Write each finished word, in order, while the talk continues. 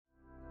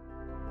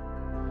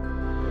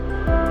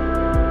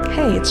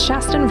Hey, it's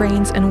Shaston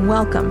Rains, and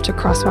welcome to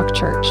Crosswalk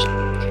Church.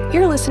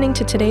 You're listening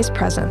to Today's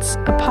Presence,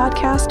 a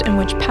podcast in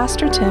which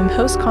Pastor Tim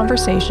hosts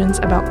conversations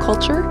about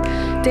culture,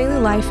 daily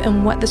life,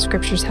 and what the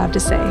scriptures have to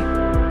say.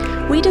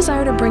 We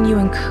desire to bring you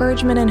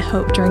encouragement and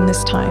hope during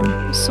this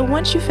time, so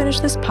once you finish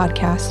this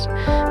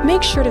podcast,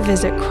 make sure to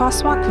visit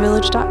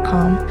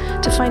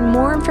crosswalkvillage.com to find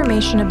more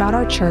information about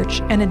our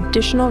church and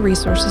additional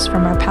resources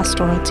from our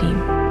pastoral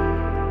team.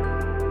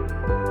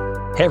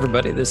 Hey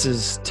everybody, this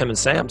is Tim and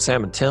Sam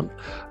and Tim.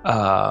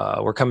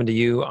 We're coming to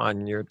you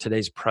on your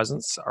Today's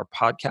Presence, our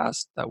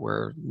podcast that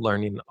we're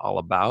learning all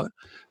about.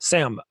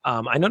 Sam,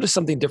 I noticed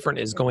something different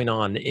is going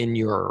on in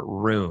your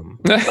room.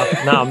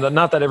 Now,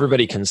 not that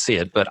everybody can see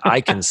it, but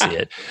I can see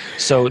it.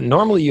 So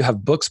normally you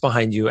have books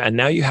behind you, and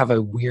now you have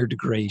a weird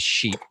gray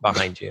sheet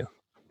behind you.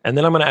 And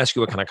then I'm going to ask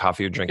you what kind of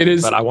coffee you're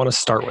drinking, but I want to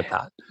start with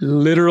that.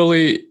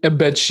 Literally a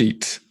bed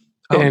sheet.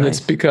 And nice.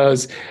 It's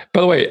because,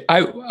 by the way,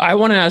 I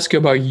want to ask you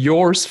about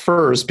yours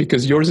first,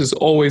 because yours is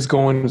always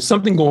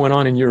something going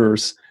on in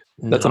yours.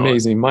 That's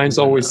amazing. Mine's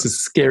always a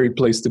scary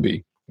place to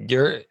be.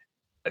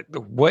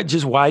 Why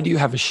do you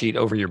have a sheet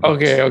over your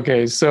books?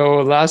 Okay. So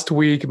last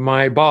week,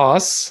 my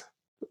boss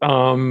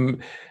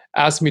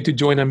asked me to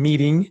join a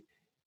meeting,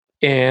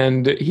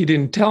 and he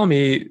didn't tell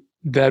me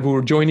that we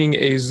were joining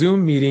a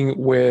Zoom meeting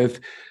with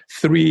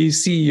 3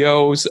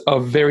 CEOs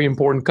of very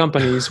important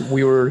companies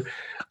we were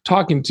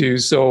talking to.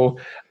 So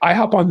I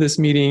hop on this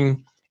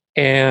meeting,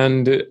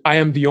 and I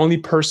am the only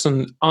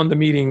person on the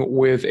meeting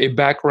with a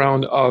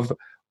background of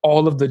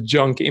all of the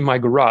junk in my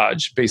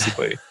garage,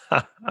 basically.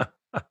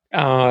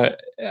 I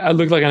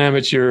looked like an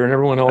amateur, and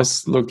everyone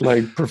else looked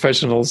like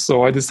professionals.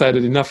 So I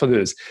decided enough of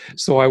this.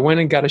 So I went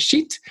and got a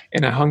sheet,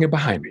 and I hung it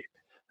behind me.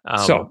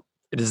 So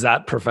is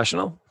that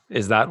professional?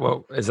 Is that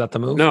the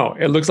move? No,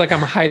 it looks like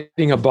I'm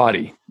hiding a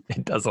body.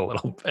 It does a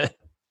little bit.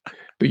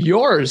 But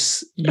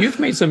yours, you've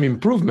made some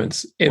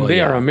improvements, and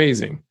they are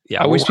amazing.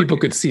 Yeah, I wish people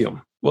could see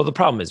them. Well, the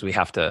problem is we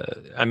have to.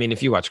 I mean,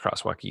 if you watch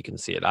Crosswalk, you can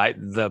see it.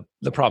 The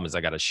problem is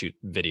I got to shoot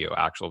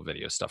actual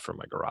video stuff from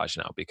my garage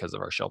now because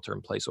of our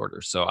shelter-in-place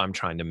orders. So I'm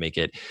trying to make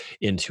it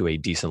into a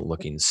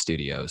decent-looking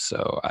studio.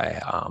 So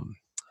I've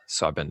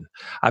been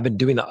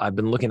looking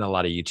at a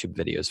lot of YouTube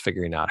videos,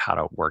 figuring out how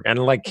to work, and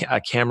like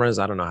cameras.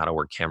 I don't know how to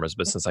work cameras,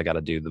 but since I got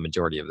to do the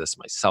majority of this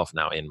myself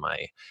now in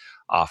my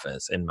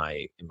office, in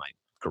my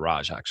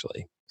garage,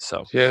 actually.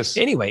 So yes.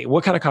 Anyway,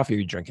 what kind of coffee are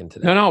you drinking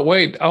today? No,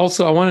 wait.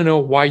 Also, I want to know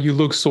why you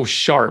look so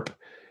sharp.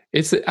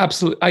 It's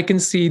absolute. I can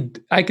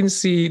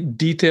see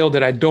detail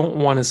that I don't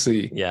want to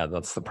see. Yeah,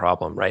 that's the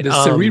problem, right?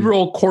 The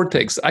cerebral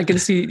cortex. I can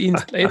see.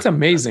 It's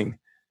amazing.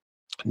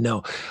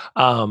 No.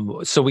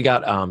 So we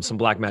got some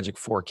Blackmagic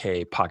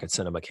 4K Pocket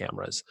Cinema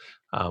cameras.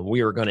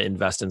 We were going to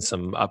invest in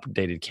some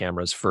updated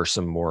cameras for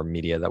some more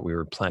media that we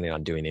were planning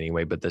on doing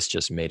anyway, but this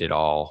just made it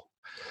all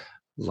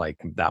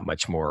like that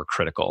much more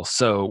critical.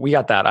 So we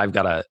got that. I've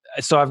got a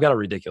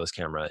ridiculous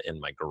camera in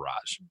my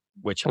garage,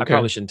 which I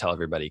probably shouldn't tell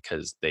everybody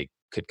because they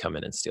could come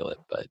in and steal it.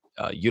 But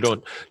you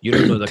don't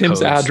know the Tim's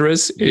codes.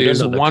 address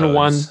is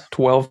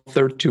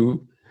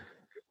 111232.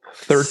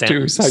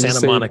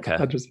 Santa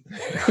Monica.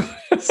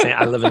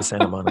 I live in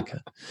Santa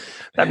Monica.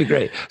 That'd be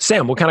great.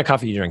 Sam, what kind of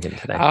coffee are you drinking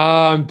today?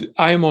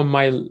 I am on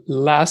my the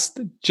last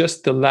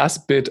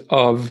bit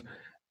of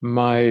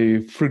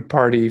my fruit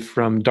party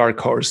from Dark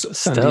Horse,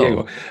 San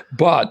Diego.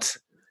 But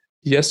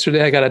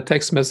yesterday I got a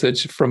text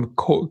message from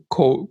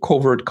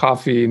Covert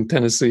Coffee in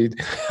Tennessee.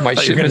 My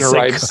shipment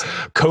arrives.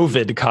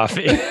 COVID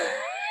coffee.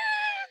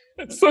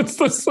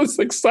 That's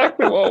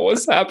exactly what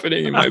was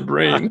happening in my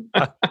brain.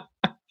 I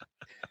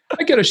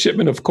get a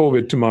shipment of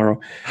COVID tomorrow.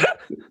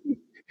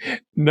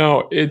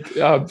 No,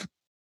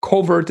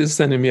 Covert is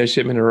sending me a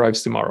shipment. It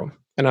arrives tomorrow,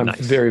 and I'm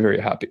very, very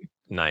happy.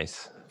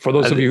 Nice. For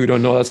those of you who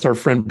don't know, that's our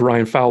friend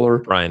Brian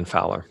Fowler.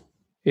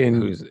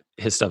 His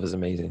stuff is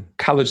amazing.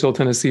 Collegeville,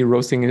 Tennessee,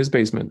 roasting in his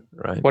basement.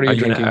 Right. What are you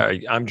drinking?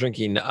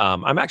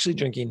 I'm actually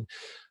drinking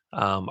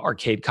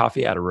Arcade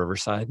Coffee out of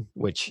Riverside,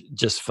 which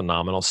just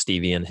phenomenal.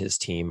 Stevie and his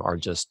team are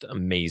just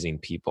amazing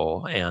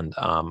people, and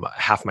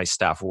half my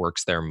staff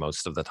works there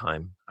most of the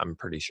time, I'm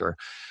pretty sure.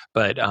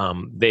 But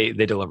they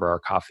deliver our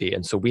coffee,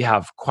 and so we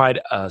have quite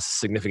a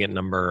significant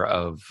number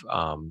of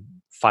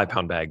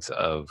 5-pound bags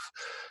of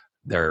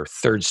their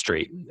 3rd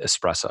Street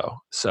espresso.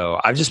 So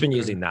I've just been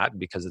using that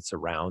because it's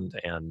around,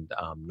 and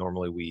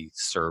normally we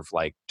serve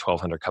like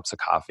 1,200 cups of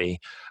coffee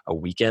a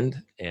weekend,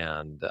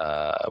 and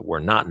we're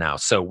not now.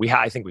 So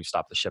I think we've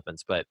stopped the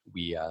shipments, but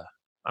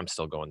I'm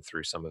still going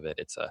through some of it.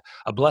 It's a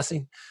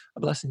blessing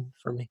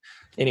for me.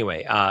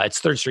 Anyway, it's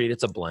 3rd Street.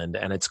 It's a blend,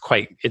 and it's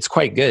quite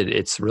good.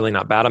 It's really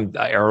not bad. I'm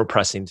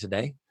AeroPressing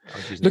today.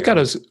 Look at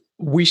us.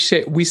 We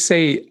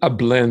say a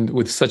blend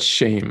with such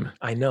shame.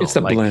 I know. It's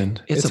a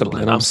blend. It's a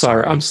blend. I'm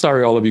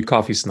sorry, all of you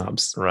coffee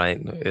snobs. Right.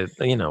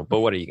 But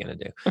what are you going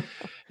to do?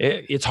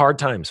 It's hard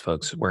times,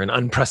 folks. We're in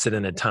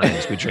unprecedented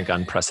times. We drink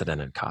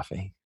unprecedented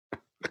coffee.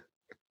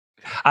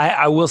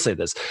 I will say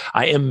this.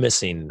 I am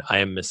missing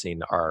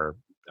our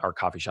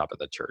coffee shop at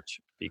the church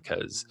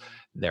because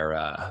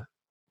they're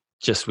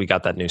we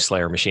got that new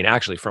Slayer machine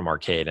actually from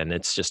Arcade, and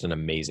it's just an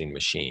amazing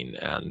machine.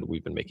 And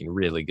we've been making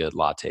really good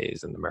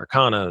lattes and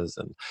Americanas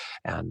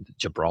and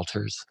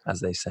Gibraltars, as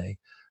they say.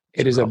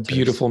 It is a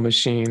beautiful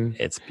machine.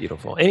 It's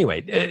beautiful.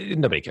 Anyway,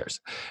 nobody cares.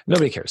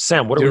 Nobody cares.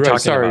 Sam, what are we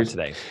talking about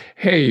today?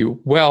 Hey,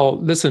 well,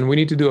 listen, we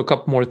need to do a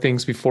couple more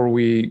things before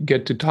we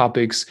get to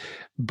topics.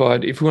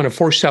 But if we want to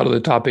foreshadow the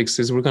topics,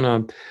 is we're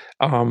gonna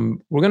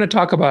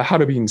talk about how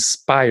to be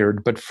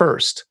inspired. But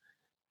first,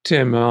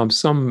 Tim,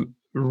 some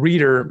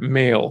reader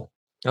mail.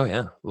 Oh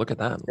yeah, look at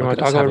that. You want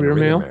to talk about reader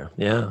mail?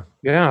 Yeah.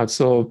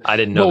 So I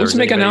didn't know there was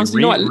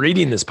anybody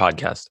reading this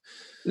podcast.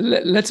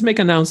 Let's make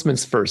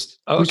announcements first.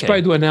 Okay. We should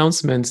probably do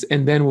announcements,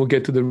 and then we'll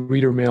get to the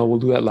reader mail. We'll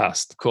do that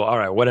last. Cool. All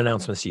right. What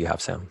announcements do you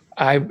have, Sam?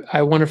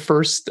 I want to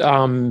first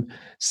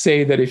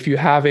say that if you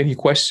have any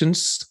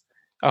questions,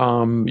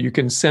 you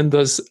can send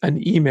us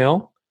an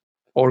email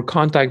or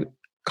contact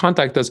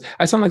us.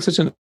 I sound like such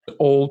an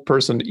old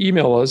person.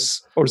 Email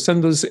us or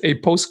send us a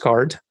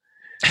postcard.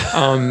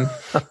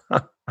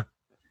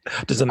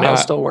 Does the mail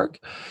still work?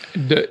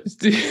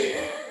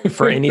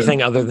 For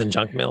anything other than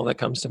junk mail that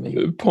comes to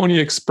me? Pony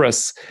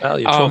Express. Well,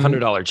 your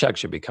 $1,200 check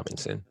should be coming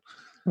soon.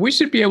 We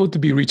should be able to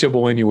be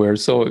reachable anywhere.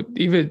 So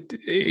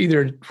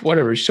either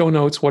whatever, show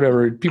notes,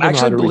 whatever. People know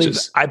how to reach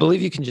us. I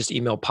believe you can just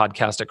email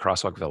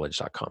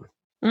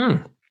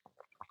podcast@crosswalkvillage.com.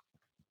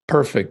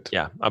 Perfect.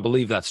 Yeah, I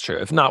believe that's true.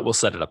 If not, we'll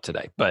set it up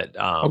today. But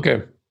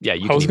okay. Yeah,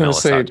 you can email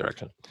us that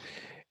direction.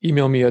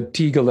 Email me at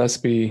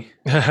Gillespie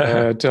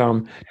at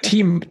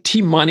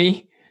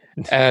T-Money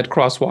at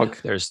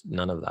Crosswalk. There's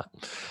none of that.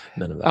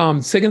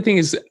 Second thing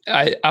is,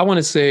 I want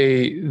to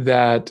say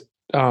that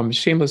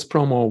shameless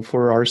promo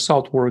for our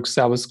Saltworks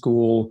Sabbath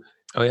School.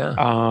 Oh yeah.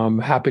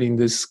 Happening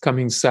this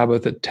coming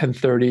Sabbath at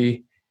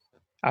 10:30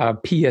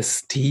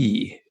 PST.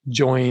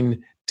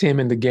 Join Tim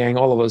and the gang.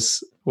 All of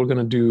us. We're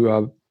gonna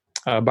do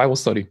a Bible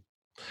study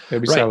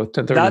every Sabbath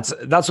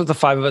 10:30. That's what the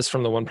 5 of us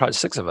from the one project,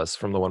 6 of us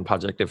from the one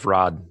project. If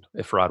Rod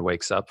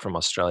wakes up from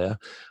Australia,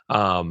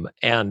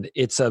 and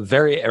it's a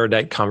very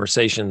erudite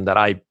conversation that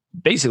I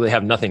basically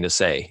have nothing to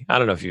say. I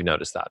don't know if you've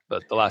noticed that,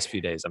 but the last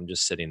few days I'm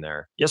just sitting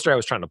there. Yesterday I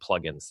was trying to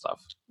plug in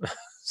stuff.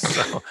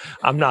 So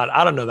I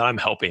don't know that I'm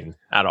helping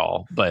at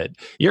all, but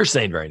you're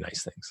saying very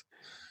nice things.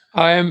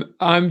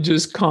 I'm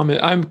just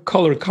I'm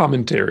color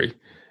commentary.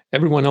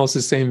 Everyone else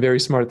is saying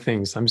very smart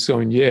things. I'm just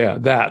going,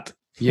 that.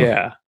 Do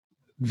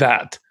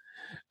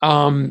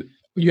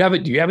you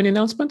have any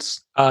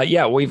announcements?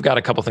 Yeah, we've got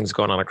a couple things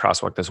going on at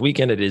Crosswalk this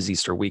weekend. It is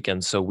Easter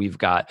weekend, so we've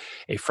got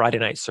a Friday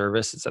night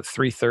service. It's at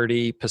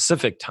 3:30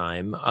 Pacific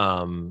time.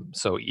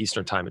 So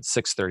Eastern time at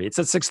 6:30. It's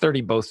at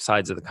 6:30 both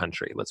sides of the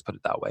country. Let's put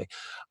it that way.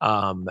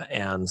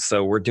 And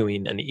so we're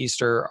doing an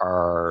Easter.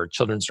 Our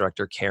children's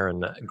director,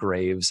 Karen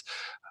Graves,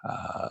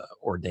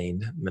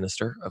 ordained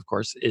minister, of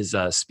course, is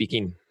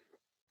speaking.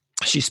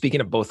 She's speaking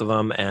at both of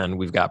them, and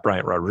we've got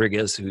Bryant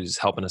Rodriguez, who's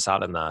helping us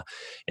out in the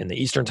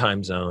Eastern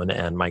time zone,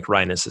 and Mike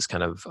Reines is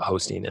kind of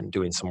hosting and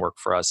doing some work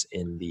for us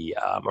in the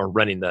or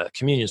running the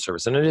communion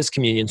service. And it is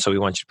communion, so we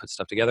want you to put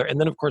stuff together. And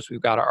then, of course, we've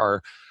got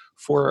our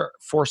four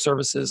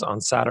services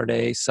on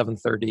Saturday,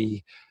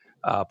 7:30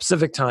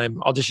 Pacific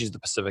time. I'll just use the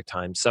Pacific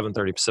time,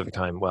 7:30 Pacific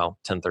time. Well,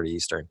 10:30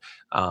 Eastern,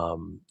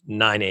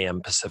 9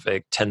 a.m.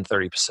 Pacific,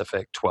 10:30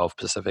 Pacific, 12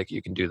 Pacific.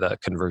 You can do the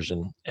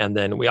conversion, and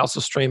then we also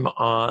stream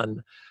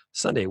on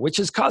Sunday, which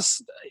has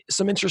caused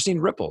some interesting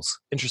ripples,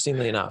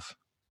 interestingly enough.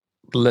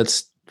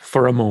 Let's,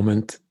 for a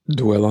moment,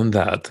 dwell on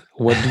that.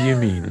 What do you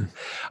mean?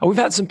 We've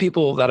had some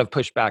people that have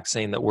pushed back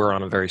saying that we're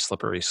on a very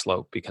slippery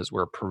slope because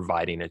we're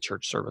providing a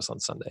church service on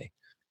Sunday.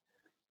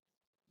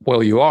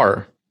 Well, you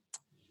are.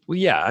 Well,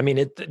 yeah. I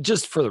mean,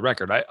 just for the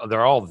record,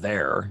 they're all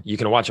there. You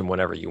can watch them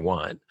whenever you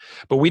want.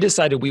 But we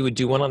decided we would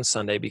do one on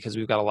Sunday because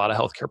we've got a lot of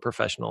healthcare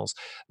professionals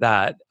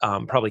that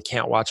probably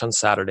can't watch on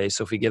Saturday.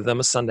 So if we give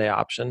them a Sunday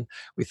option,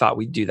 we thought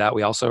we'd do that.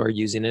 We also are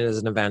using it as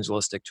an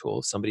evangelistic tool.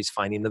 If somebody's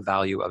finding the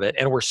value of it,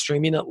 and we're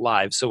streaming it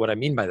live. So what I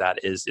mean by that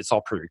is it's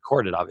all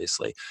pre-recorded,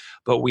 obviously,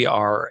 but we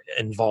are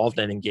involved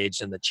and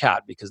engaged in the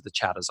chat because the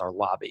chat is our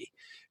lobby.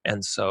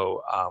 And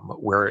so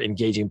we're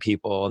engaging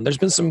people, and there's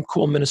been some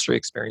cool ministry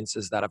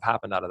experiences that have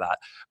happened out of that.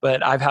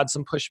 But I've had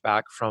some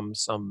pushback from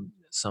some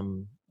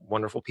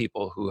wonderful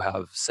people who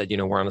have said,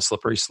 we're on a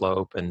slippery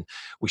slope and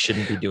we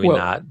shouldn't be doing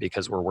that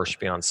because we're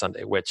worshiping on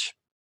Sunday, which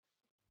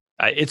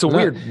it's a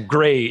weird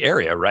gray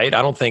area, right?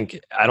 I don't think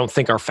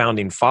our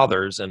founding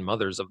fathers and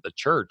mothers of the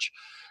church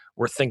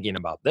were thinking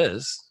about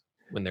this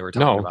when they were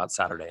talking about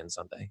Saturday and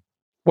Sunday.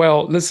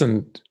 Well,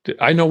 listen,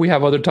 I know we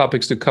have other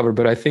topics to cover,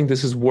 but I think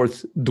this is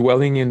worth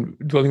dwelling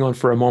on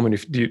for a moment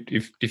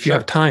if you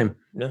have time.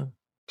 Yeah.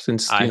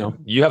 Since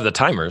you have the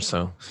timer,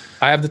 so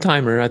I have the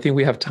timer. I think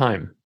we have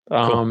time.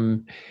 Cool.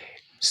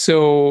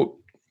 So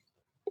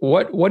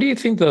what do you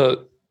think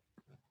the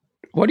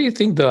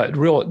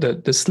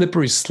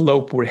slippery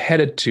slope we're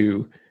headed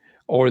to,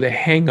 or the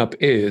hang up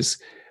is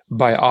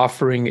by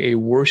offering a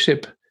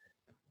worship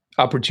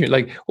opportunity?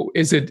 Like,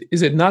 is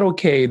it not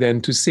okay then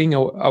to sing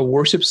a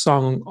worship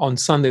song on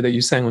Sunday that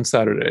you sang on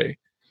Saturday?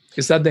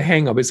 Is that the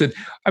hang up? Is it?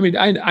 I mean,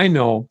 I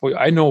know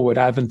what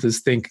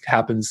Adventists think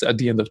happens at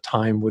the end of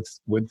time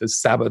with the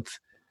Sabbath.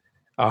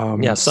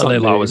 Sunday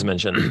law was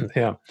mentioned.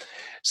 Yeah.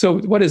 So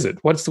what is it?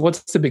 What's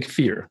the big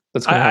fear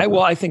that's going to happen?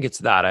 I think it's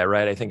that,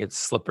 right? I think it's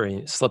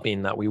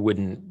slipping that we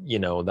wouldn't,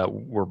 that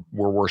we're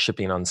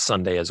worshiping on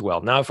Sunday as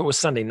well. Now, if it was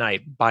Sunday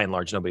night, by and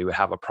large, nobody would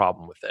have a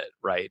problem with it,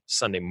 right?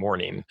 Sunday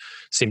morning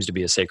seems to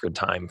be a sacred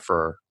time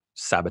for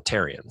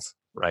Sabbatarians,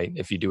 right?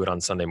 If you do it on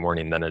Sunday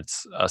morning, then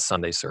it's a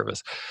Sunday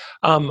service.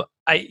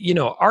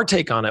 Our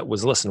take on it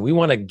was, listen, we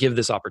want to give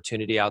this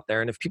opportunity out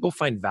there. And if people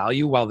find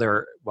value while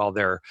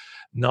they're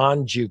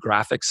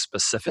non-geographic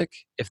specific,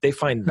 if they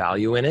find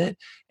value in it,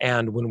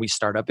 and when we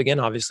start up again,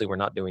 obviously we're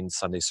not doing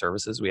Sunday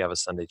services. We have a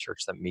Sunday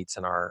church that meets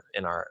in our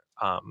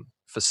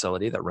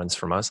facility that rents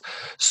from us.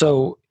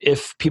 So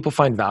if people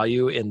find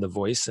value in the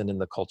voice and in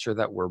the culture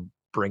that we're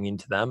bringing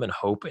to them and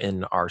hope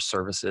in our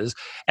services,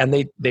 and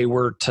they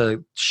were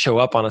to show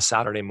up on a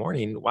Saturday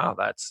morning, wow,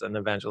 that's an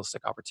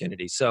evangelistic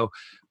opportunity. So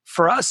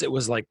for us, it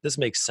was like, this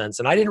makes sense.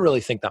 And I didn't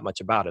really think that much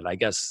about it. I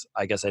guess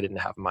I didn't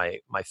have my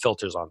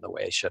filters on the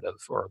way I should have,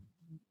 or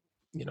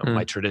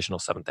my traditional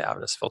Seventh-day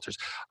Adventist filters.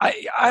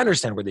 I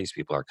understand where these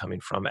people are coming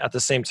from. At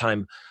the same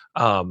time,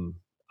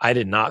 I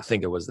did not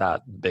think it was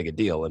that big a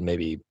deal. And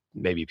maybe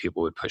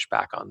people would push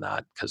back on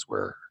that because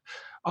we're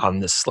on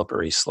this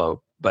slippery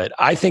slope. But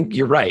I think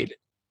you're right.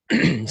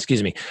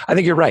 Excuse me. I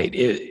think you're right.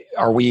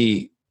 Are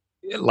we,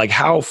 like,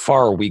 how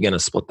far are we going to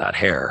split that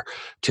hair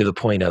to the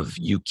point of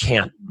you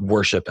can't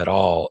worship at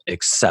all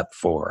except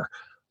for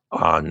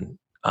on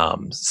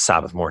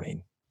Sabbath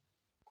morning?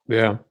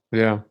 Yeah.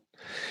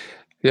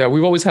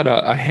 We've always had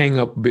a hang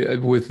up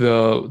with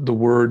the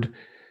word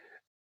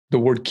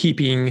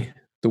keeping,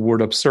 the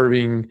word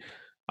observing,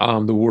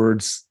 the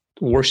words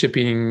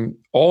worshiping.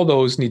 All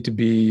those need to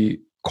be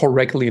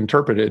correctly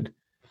interpreted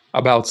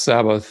about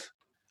Sabbath,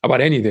 about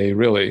any day,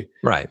 really.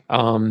 Right.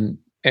 And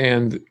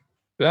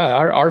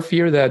our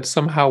fear that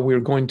somehow we're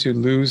going to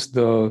lose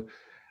the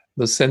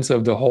sense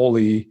of the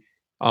holy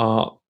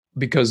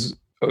because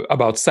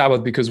about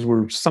Sabbath, because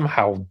we're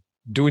somehow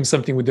doing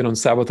something we did on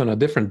Sabbath on a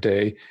different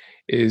day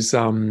is,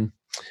 I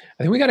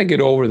think we got to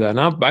get over that.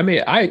 Now,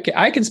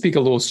 I can speak a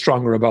little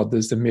stronger about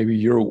this than maybe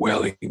you're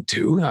willing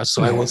to,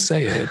 so I will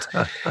say it.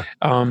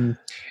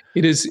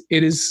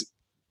 It is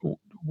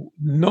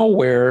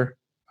nowhere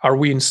are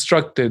we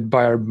instructed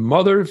by our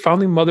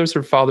founding mothers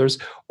or fathers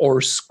or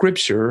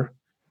Scripture,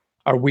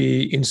 are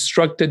we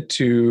instructed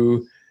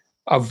to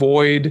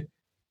avoid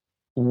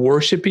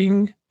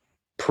worshiping,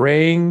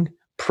 praying,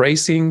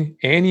 praising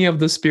any of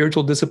the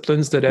spiritual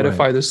disciplines that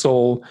edify the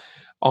soul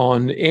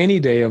on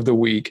any day of the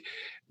week?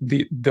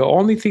 The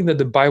only thing that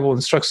the Bible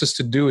instructs us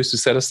to do is to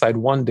set aside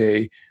one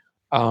day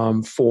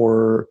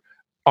for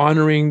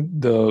honoring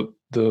the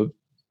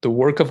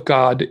work of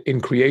God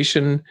in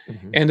creation,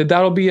 and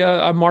that'll be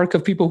a mark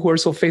of people who are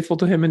so faithful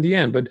to Him in the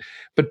end.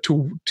 But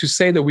to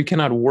say that we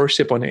cannot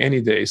worship on any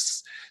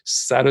days,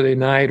 Saturday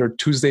night or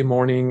Tuesday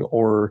morning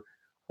or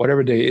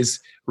whatever day, is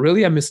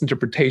really a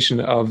misinterpretation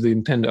of the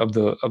intent of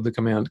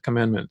the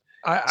commandment.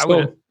 I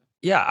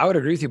would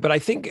agree with you, but I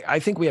think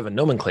we have a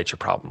nomenclature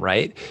problem,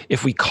 right?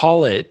 If we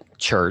call it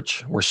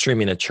church, we're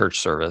streaming a church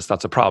service.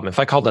 That's a problem. If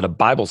I called it a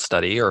Bible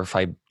study, or if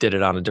I did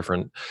it on a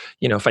different,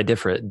 if I did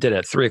it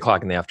at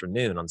 3:00 in the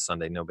afternoon on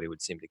Sunday, nobody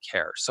would seem to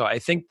care. So I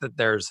think that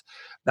there's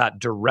that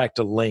direct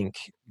link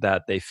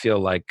that they feel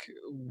like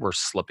we're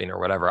slipping or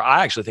whatever.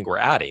 I actually think we're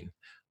adding.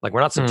 Like,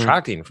 we're not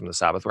subtracting from the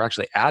Sabbath, we're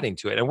actually adding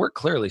to it. And we're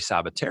clearly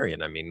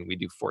Sabbatarian. I mean, we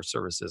do 4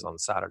 services on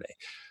Saturday.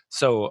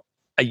 So,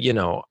 I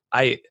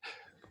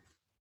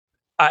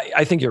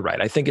think you're right.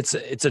 I think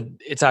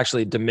it's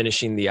actually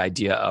diminishing the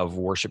idea of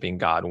worshiping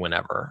God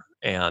whenever.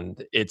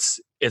 And it's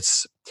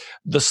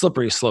the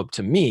slippery slope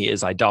to me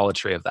is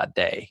idolatry of that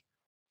day.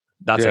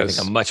 That's, I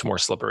think, a much more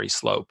slippery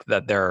slope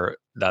that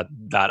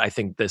I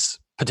think this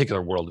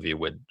particular worldview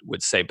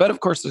would say. But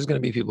of course, there's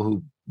going to be people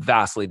who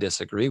vastly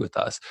disagree with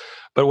us.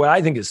 But what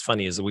I think is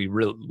funny is that we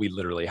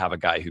literally have a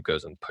guy who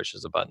goes and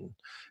pushes a button,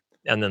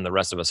 and then the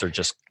rest of us are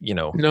just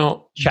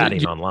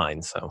chatting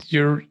online. So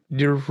you're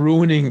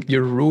ruining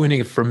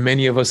it for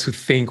many of us who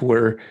think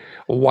we're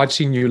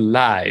watching you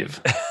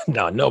live.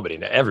 No,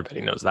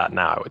 everybody knows that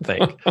now, I would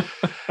think.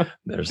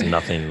 There's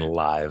nothing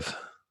live.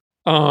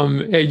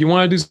 Hey, you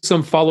want to do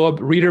some follow-up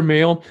reader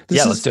mail?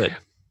 Let's do it.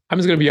 I'm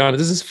just going to be honest.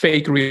 This is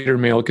fake reader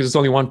mail because it's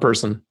only one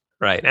person.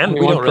 Right. And we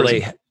don't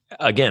really,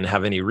 again,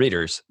 have any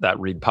readers that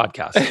read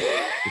podcasts.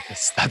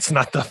 Because that's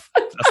not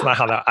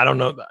how that, I don't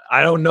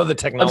know the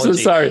technology. I'm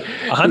so sorry.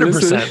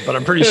 100%, but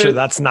I'm pretty sure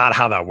that's not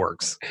how that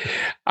works.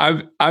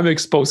 I'm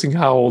exposing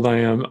how old I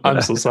am.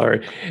 I'm so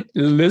sorry.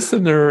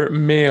 Listener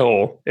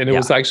mail, and it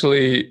was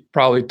actually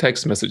probably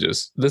text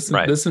messages.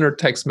 Listener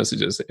text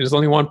messages. There's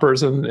only one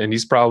person, and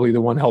he's probably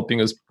the one helping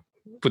us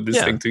put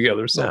this thing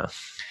together. So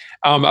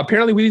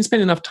apparently we didn't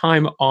spend enough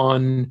time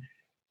on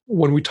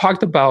when we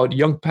talked about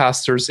young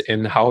pastors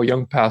and how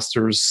young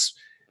pastors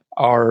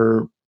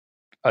are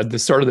at the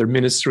start of their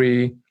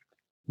ministry,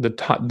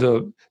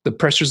 the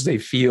pressures they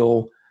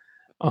feel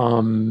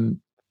to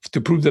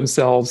prove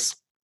themselves.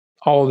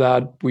 all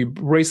that. We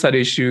raised that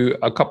issue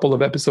a couple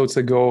of episodes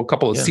ago, a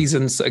couple of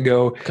seasons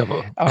ago.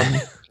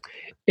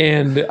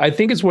 And I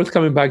think it's worth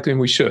coming back to, and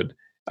we should.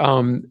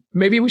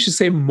 Maybe we should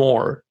say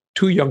more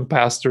to young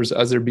pastors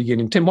as they're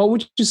beginning. Tim, what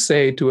would you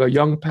say to a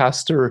young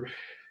pastor?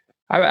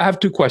 I have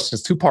two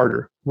questions,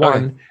 two-parter.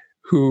 One,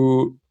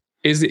 who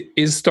is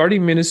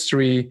starting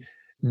ministry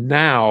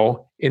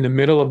now in the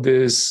middle of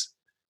this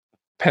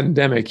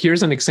pandemic.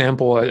 Here's an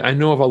example. I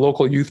know of a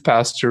local youth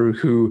pastor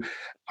who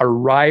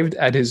arrived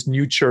at his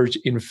new church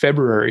in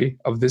February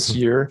of this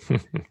year,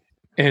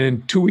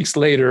 and 2 weeks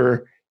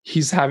later,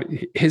 his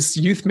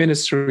youth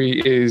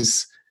ministry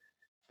is,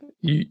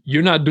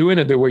 you're not doing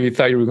it the way you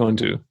thought you were going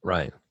to.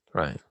 Right.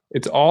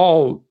 It's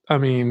all,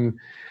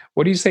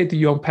 what do you say to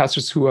young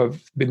pastors who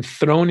have been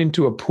thrown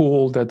into a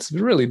pool that's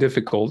really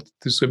difficult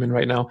to swim in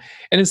right now?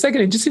 And then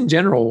secondly, just in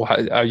general,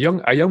 a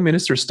young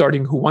minister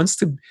starting who wants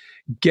to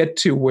get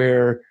to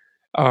where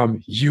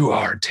you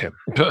are, Tim.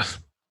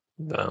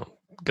 No,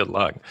 good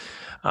luck,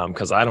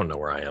 because I don't know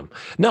where I am.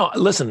 No,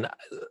 listen,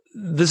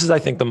 this is, I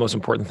think, the most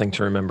important thing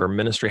to remember.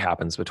 Ministry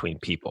happens between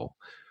people,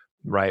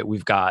 right?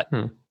 We've got...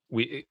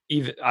 I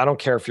don't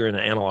care if you're in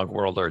an analog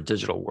world or a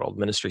digital world,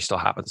 ministry still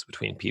happens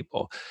between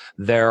people.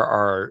 There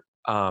are,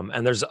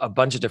 and there's a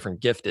bunch of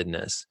different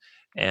giftedness.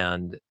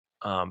 And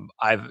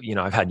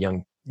I've had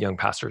young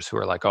pastors who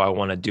are like, oh, I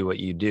want to do what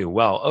you do.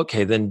 Well,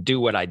 okay, then do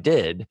what I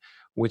did,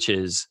 which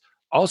is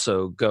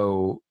also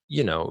go,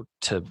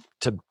 to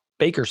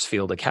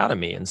Bakersfield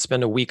Academy and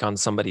spend a week on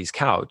somebody's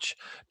couch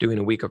doing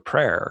a week of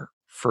prayer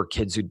for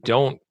kids who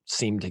don't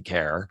seem to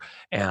care,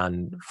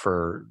 and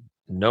for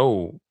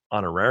no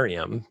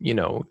honorarium,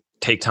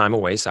 take time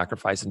away,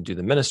 sacrifice, and do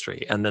the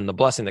ministry. And then the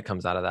blessing that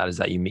comes out of that is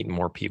that you meet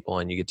more people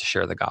and you get to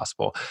share the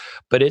gospel.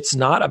 But it's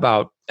not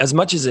about, as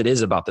much as it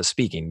is about the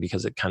speaking,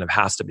 because it kind of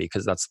has to be,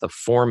 because that's the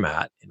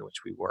format in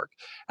which we work.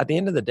 At the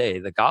end of the day,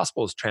 the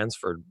gospel is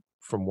transferred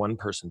from one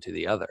person to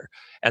the other.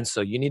 And so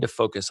you need to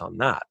focus on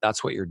that.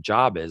 That's what your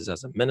job is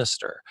as a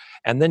minister.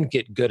 And then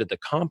get good at the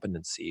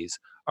competencies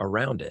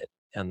around it.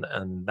 And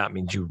that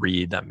means you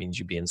read, that means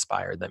you be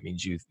inspired, that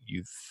means you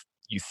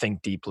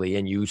think deeply,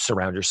 and you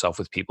surround yourself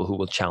with people who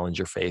will challenge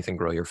your faith and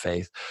grow your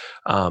faith.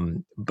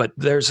 But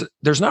there's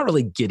not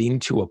really getting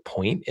to a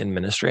point in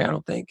ministry, I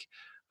don't think.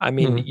 I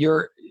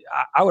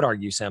would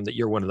argue, Sam, that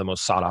you're one of the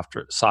most sought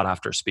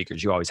after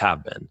speakers. You always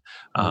have been.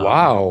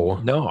 Wow.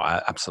 No,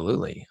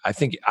 absolutely. I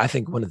think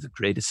one of the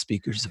greatest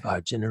speakers of our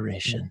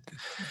generation.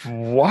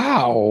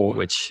 Wow.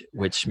 Which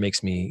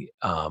makes me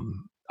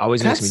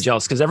always makes me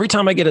jealous, because every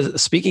time I get a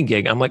speaking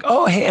gig, I'm like,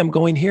 oh, hey, I'm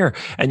going here.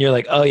 And you're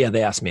like, oh yeah,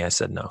 they asked me. I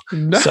said no.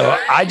 So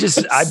I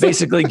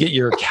basically get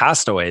your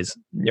castaways.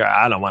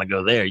 I don't want to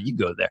go there. You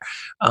go there.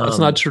 That's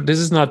not true. This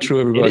is not true,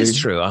 everybody. It is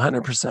true,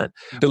 100%.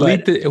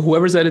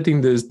 Whoever's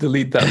editing this,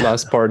 delete that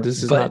last part.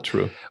 This is not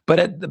true. But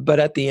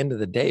at the end of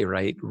the day,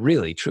 right?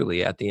 Really,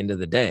 truly, at the end of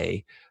the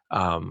day,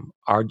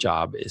 our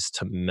job is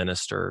to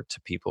minister to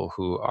people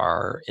who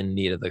are in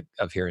need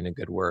of hearing a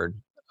good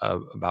word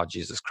about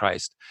Jesus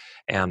Christ.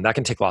 And that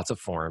can take lots of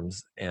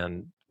forms.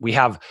 And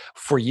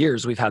for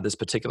years, we've had this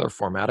particular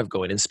format of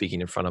going and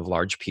speaking in front of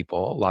large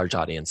people, large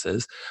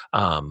audiences.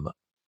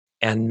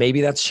 And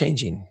maybe that's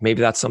changing. Maybe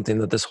that's something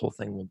that this whole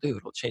thing will do.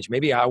 It'll change.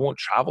 Maybe I won't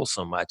travel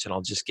so much and I'll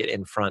just get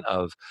in front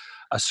of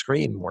a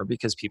screen more,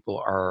 because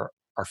people are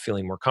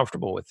feeling more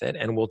comfortable with it,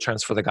 and we'll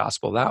transfer the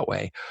gospel that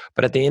way.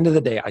 But at the end of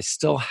the day, I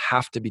still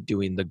have to be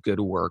doing the good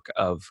work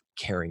of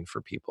caring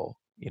for people.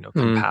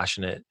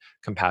 Compassionate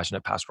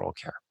pastoral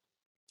care.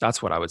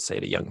 That's what I would say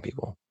to young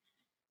people.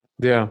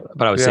 Yeah.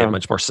 But I would say it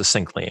much more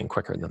succinctly and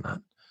quicker than that.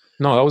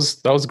 No,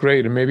 that was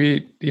great. And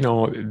maybe,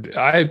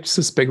 I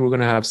suspect we're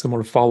going to have some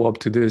more follow-up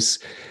to this,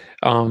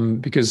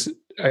 because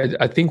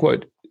I think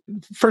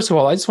first of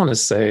all, I just want to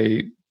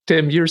say,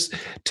 Tim's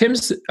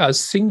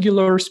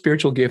singular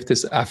spiritual gift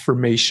is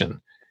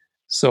affirmation.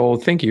 So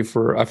thank you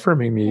for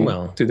affirming me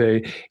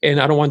today. And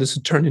I don't want this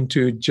to turn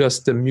into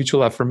just a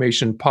mutual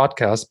affirmation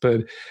podcast,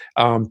 but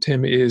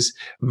Tim is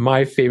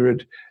my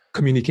favorite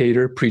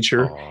communicator,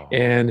 preacher.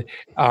 And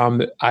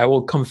I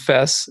will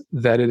confess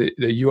that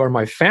you are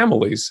my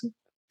family's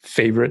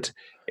favorite,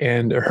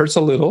 and it hurts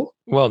a little.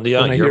 Well,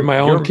 yeah, when I hear my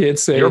own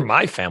kids say, you're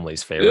my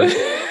family's favorite.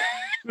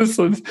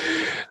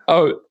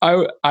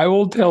 I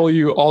will tell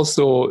you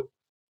also,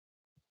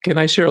 can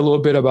I share a little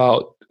bit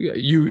about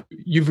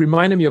you've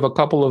reminded me of a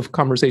couple of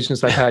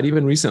conversations I've had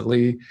even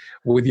recently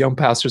with young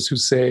pastors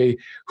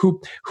who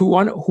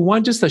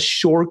want just a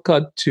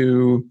shortcut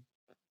to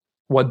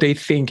what they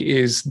think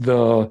is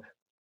the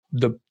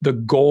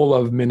goal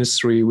of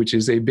ministry, which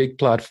is a big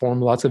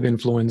platform, lots of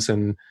influence,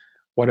 and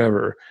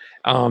whatever.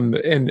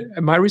 And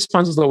my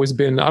response has always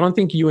been, I don't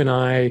think you and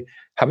I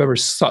have ever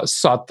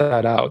sought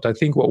that out. I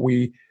think what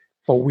we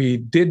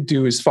did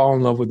do is fall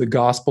in love with the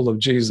gospel of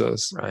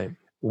Jesus. Right.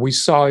 We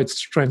saw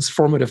its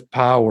transformative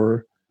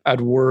power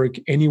at work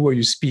anywhere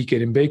you speak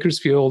it, in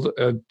Bakersfield,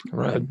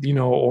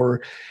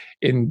 or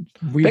in...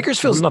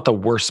 Bakersfield's not the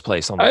worst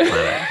place on the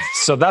planet.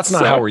 So that's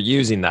not how we're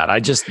using that.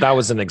 That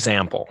was an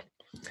example.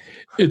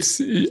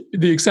 The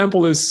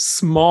example is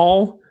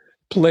small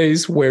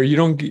place where you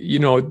don't,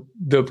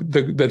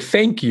 the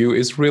thank you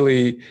is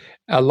really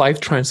a life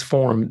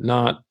transformed,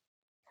 not,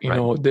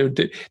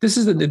 Right. this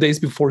is the days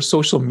before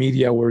social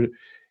media where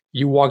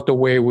you walked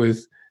away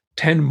with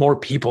 10 more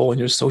people on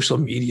your social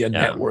media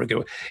Yeah. network.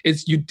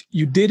 It's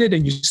you did it,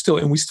 and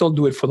we still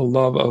do it for the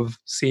love of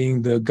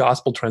seeing the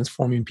gospel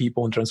transforming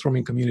people and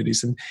transforming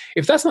communities. And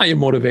if that's not your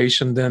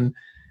motivation, then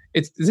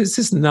this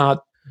is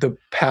not the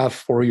path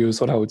for you,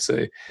 is what I would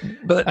say.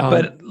 But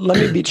let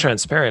me be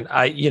transparent.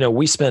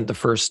 We spent the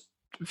first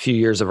few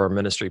years of our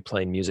ministry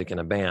playing music in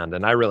a band,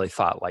 and I really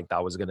thought like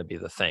that was going to be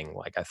the thing.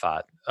 Like I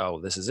thought, oh,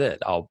 this is it.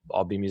 I'll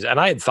be music. And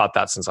I had thought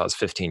that since I was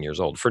 15 years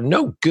old for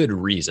no good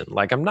reason.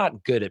 Like I'm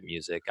not good at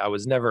music. I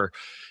was never,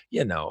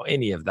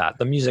 any of that.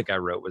 The music I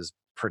wrote was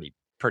pretty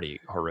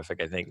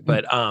horrific, I think.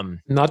 But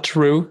not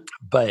true.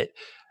 But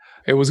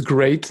it was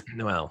great.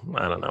 Well,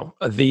 I don't know.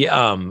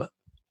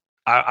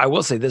 I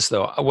will say this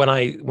though,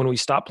 when we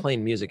stopped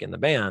playing music in the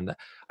band,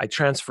 I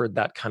transferred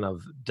that kind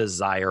of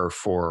desire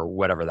for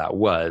whatever that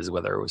was,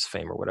 whether it was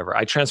fame or whatever.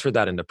 I transferred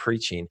that into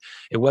preaching.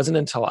 It wasn't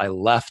until I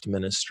left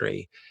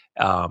ministry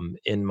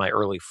in my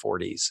early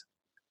 40s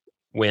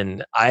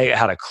when I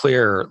had a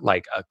clear,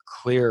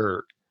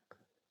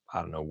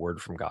 I don't know,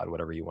 word from God,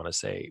 whatever you want to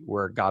say,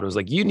 where God was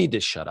like, you need to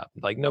shut up.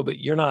 Like, no, but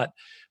you're not.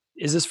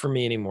 Is this for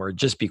me anymore?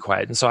 Just be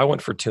quiet. And so I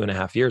went for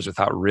 2.5 years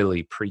without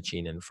really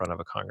preaching in front of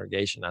a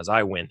congregation as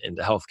I went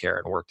into healthcare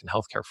and worked in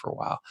healthcare for a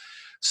while.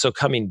 So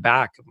coming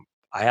back,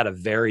 I had a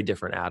very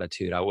different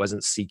attitude. I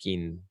wasn't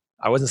seeking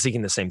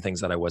the same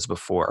things that I was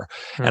before.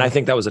 And I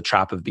think that was a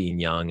trap of being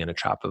young and a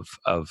trap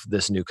of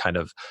this new kind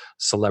of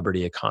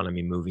celebrity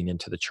economy moving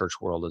into the church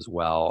world as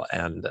well.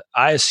 And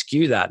I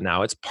eschew that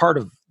now. It's part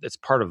of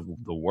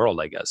the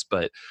world, I guess.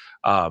 But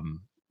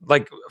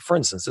like, for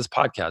instance, this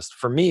podcast,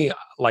 for me,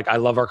 like I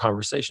love our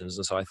conversations.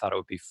 And so I thought it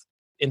would be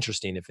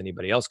interesting if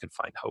anybody else could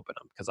find hope in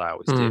them, because I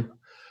always do.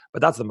 But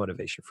that's the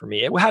motivation for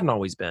me. It hadn't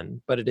always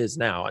been, but it is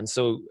now. And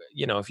so,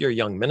 if you're a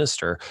young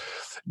minister,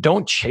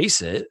 don't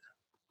chase it.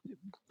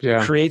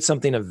 Yeah. Create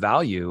something of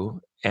value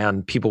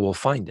and people will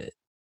find it.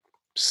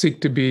 Seek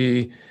to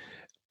be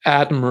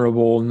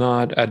admirable,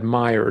 not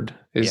admired,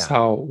 is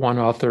how one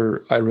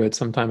author I read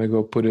some time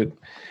ago put it.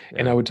 Yeah.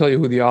 And I would tell you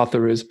who the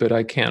author is, but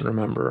I can't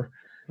remember.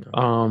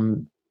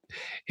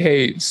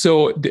 Hey,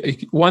 so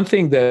one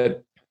thing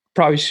that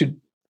probably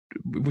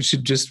we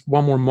should just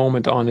one more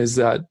moment on is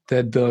that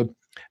the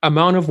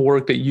amount of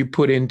work that you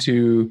put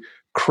into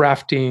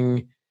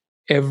crafting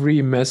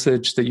every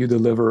message that you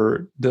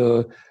deliver,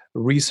 the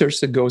research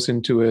that goes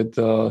into it,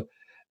 the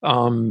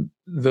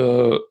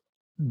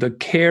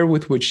care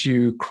with which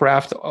you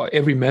craft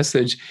every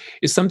message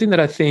is something that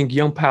I think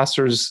young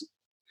pastors,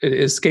 it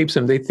escapes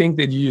them. They think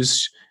that you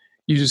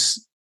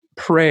just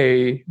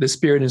pray, the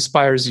Spirit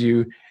inspires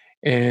you,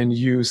 and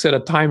you set a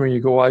timer and you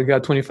go, well, I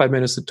got 25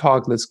 minutes to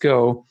talk, let's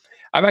go.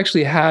 I've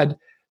actually had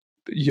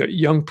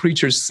young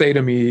preachers say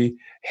to me,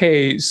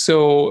 hey,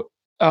 so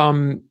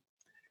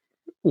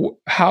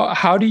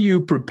how do you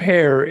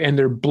prepare? And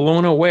they're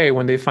blown away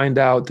when they find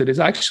out that it's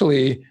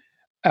actually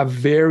a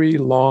very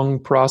long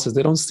process.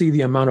 They don't see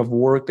the amount of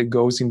work that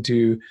goes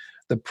into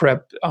the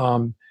prep.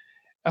 I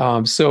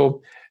would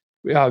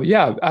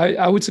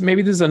say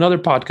maybe this is another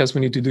podcast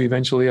we need to do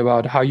eventually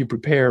about how you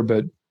prepare.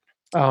 But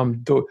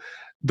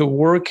the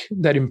work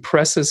that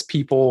impresses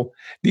people,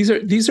 these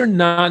are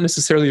not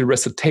necessarily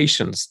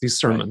recitations, these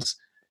sermons,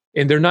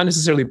 right. And they're not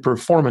necessarily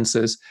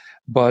performances,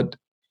 but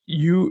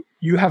you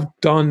have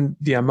done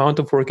the amount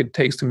of work it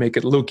takes to make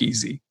it look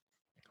easy.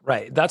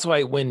 Right. That's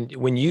why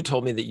when you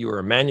told me that you were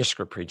a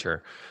manuscript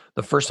preacher,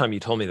 the first time you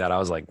told me that, I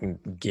was like,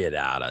 get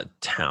out of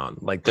town.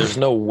 Like, there's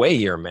no way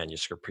you're a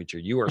manuscript preacher.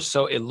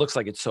 It looks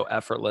like it's so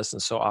effortless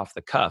and so off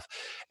the cuff.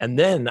 And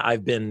then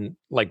I've been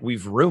like,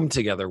 we've roomed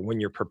together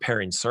when you're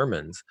preparing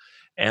sermons,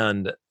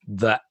 and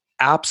the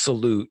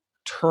absolute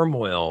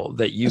turmoil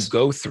that you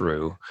go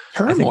through.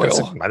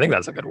 Turmoil. I think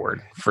that's a good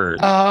word for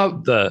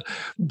the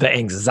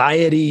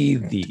anxiety,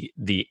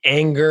 the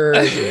anger,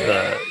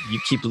 you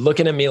keep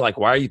looking at me like,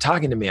 why are you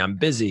talking to me? I'm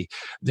busy.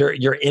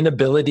 Your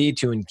inability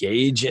to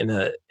engage in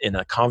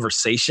a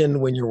conversation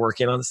when you're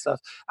working on stuff.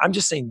 I'm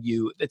just saying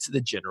it's the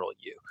general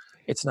you.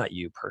 It's not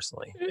you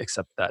personally,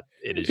 except that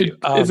it is you.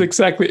 It's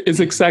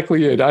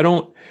exactly it. I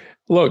don't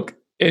look,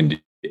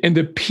 and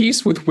the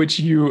peace with which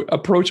you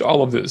approach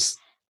all of this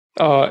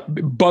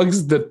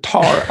bugs the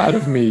tar out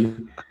of me.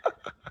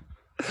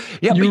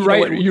 Yeah,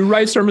 you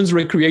write sermons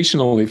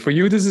recreationally. For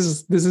you, this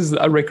is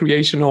a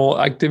recreational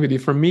activity.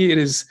 For me,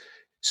 it's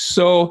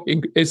so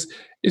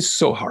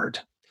hard.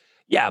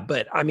 Yeah,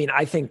 but I mean,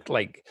 I think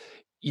like,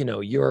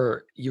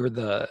 you're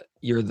the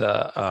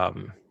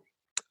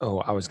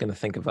I was going to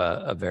think of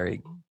a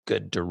very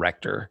good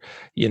director,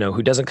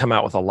 who doesn't come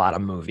out with a lot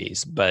of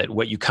movies, but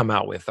what you come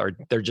out with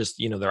they're just,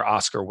 they're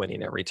Oscar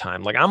winning every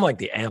time. Like, I'm like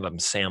the Adam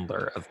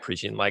Sandler of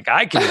preaching. Like,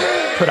 I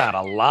can put out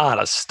a lot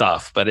of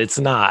stuff, but it's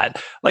not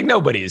like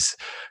nobody's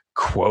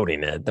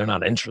quoting it. They're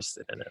not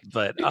interested in it.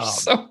 But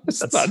so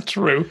it's not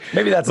true.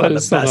 Maybe that's not the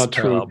best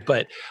parallel. True.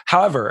 But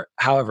however,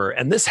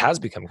 and this has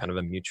become kind of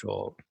a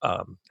mutual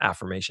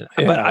affirmation.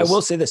 But I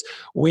will say this: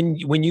 when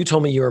you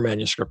told me you were a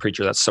manuscript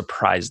preacher, that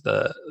surprised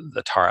the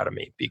tar out of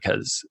me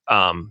because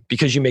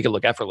you make it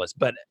look effortless.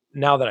 But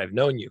now that I've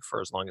known you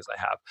for as long as I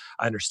have,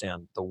 I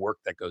understand the work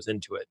that goes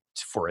into it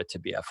for it to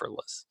be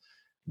effortless.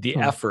 The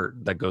effort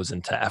that goes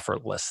into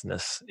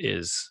effortlessness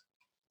is,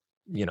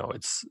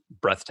 it's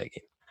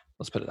breathtaking.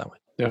 Let's put it that way.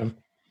 Yeah.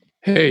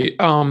 Hey,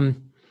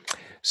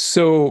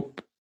 so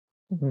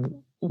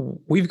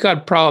we've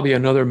got probably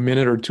another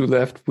minute or two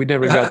left. We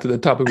never got to the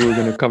topic we were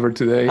going to cover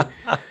today.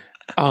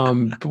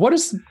 But what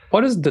is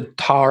the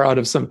tar out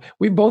of some?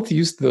 We both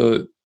used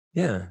the.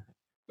 Yeah.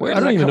 I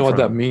don't even know what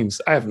that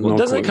means. I have no clue.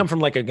 Doesn't it come from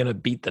like going to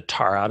beat the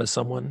tar out of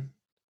someone?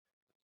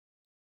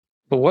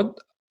 But what?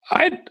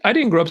 I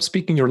didn't grow up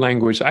speaking your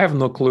language. I have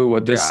no clue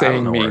what this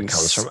saying means. Where it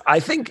comes from. I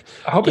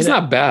hope it's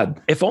not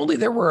bad. If only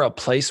there were a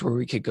place where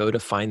we could go to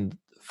find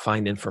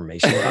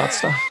information about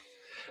stuff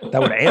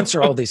that would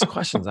answer all these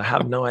questions. I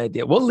have no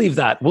idea. We'll leave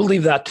that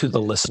to the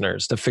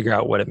listeners to figure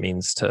out what it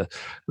means to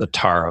the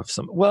tar of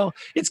some. Well,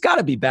 it's got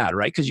to be bad,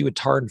 right? Because you would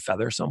tar and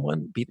feather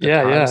someone, beat the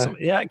tar out of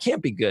someone. Yeah, it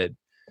can't be good.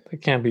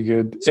 It can't be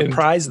good.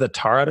 Surprise the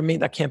tar out of me.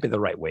 That can't be the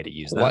right way to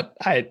use that. What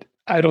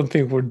I don't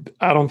think we're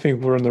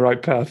on the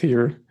right path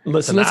here.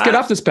 Listen, let's get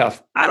off this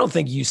path. I don't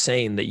think you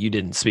saying that you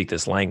didn't speak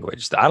this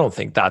language. I don't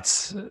think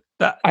that's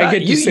that. I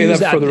get to say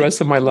that for the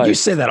rest of my life. You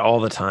say that all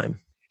the time.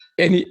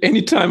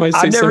 Anytime I say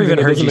I've never something even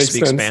that heard you doesn't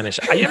speak make sense. Spanish.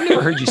 I've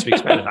never heard you speak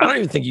Spanish. I don't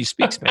even think you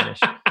speak Spanish.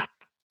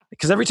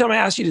 Because every time I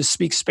ask you to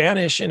speak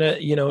Spanish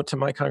to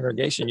my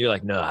congregation, you're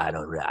like, no, I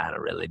don't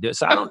really do it.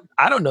 So I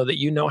don't know that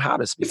you know how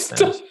to speak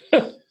Spanish.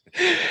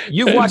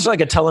 You've watched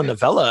like a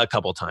telenovela a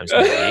couple times,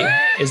 maybe.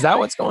 Is that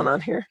what's going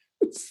on here?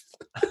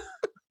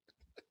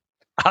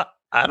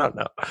 I don't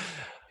know.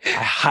 I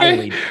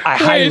highly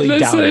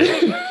doubt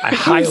it. I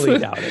highly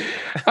doubt it.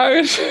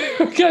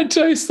 I gotta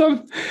tell you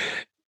something.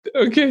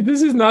 Okay,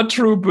 this is not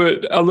true,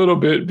 but a little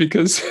bit,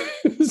 because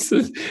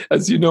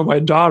as you know, my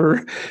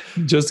daughter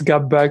just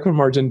got back from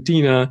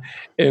Argentina,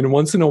 and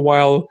once in a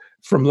while,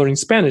 from learning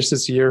Spanish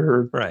this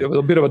year,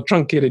 a bit of a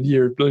truncated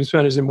year learning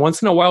Spanish, and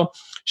once in a while,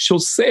 she'll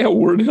say a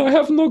word, and I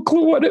have no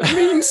clue what it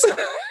means.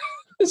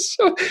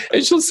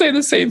 And she'll say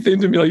the same thing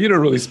to me, like, you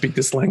don't really speak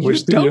this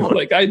language, do you?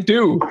 Like, I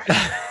do.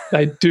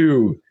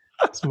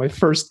 It's my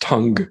first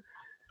tongue.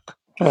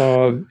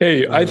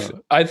 Hey,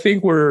 I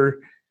think we're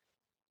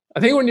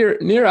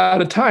near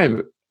out of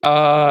time.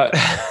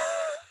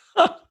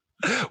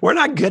 We're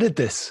not good at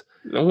this.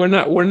 We're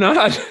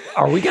not.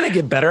 Are we going to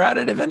get better at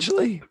it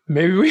eventually?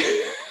 Maybe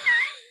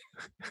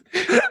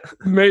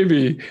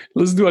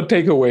let's do a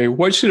takeaway.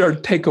 What should our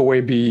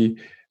takeaway be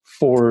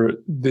for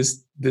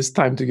this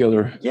time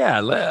together?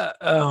 Yeah.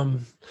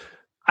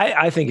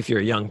 I think if you're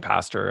a young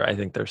pastor, I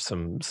think there's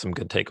some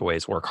good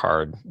takeaways. Work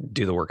hard,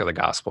 do the work of the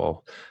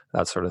gospel,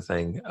 that sort of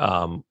thing.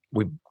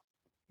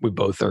 We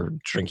both are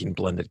drinking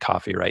blended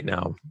coffee right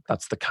now.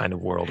 That's the kind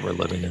of world we're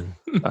living in.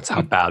 That's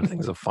how bad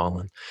things have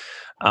fallen.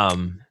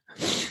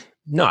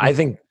 No, I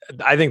think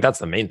that's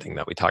the main thing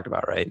that we talked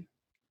about, right?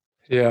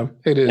 Yeah,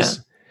 it is.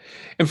 Yeah.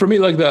 And for me,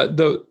 like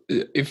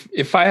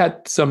if I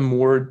had some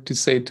word to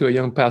say to a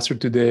young pastor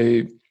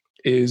today,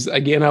 is,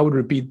 again, I would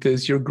repeat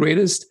this: your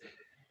greatest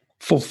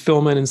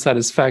fulfillment and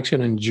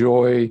satisfaction and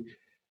joy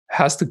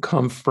has to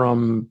come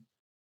from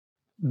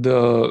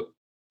the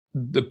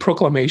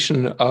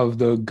proclamation of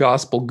the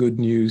gospel good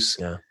news.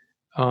 Yeah.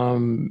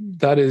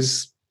 That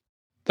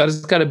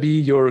has got to be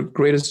your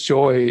greatest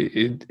joy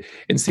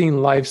in seeing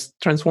lives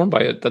transformed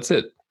by it. That's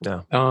it.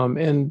 Yeah.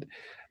 And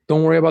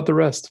don't worry about the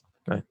rest.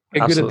 Right.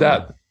 Get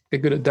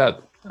good at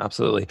that.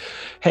 Absolutely.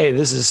 Hey,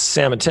 this is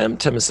Sam and Tim.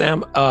 Tim and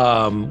Sam.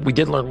 We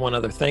did learn one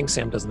other thing.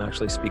 Sam doesn't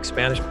actually speak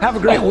Spanish. Have a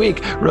great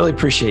week. Really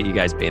appreciate you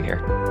guys being here.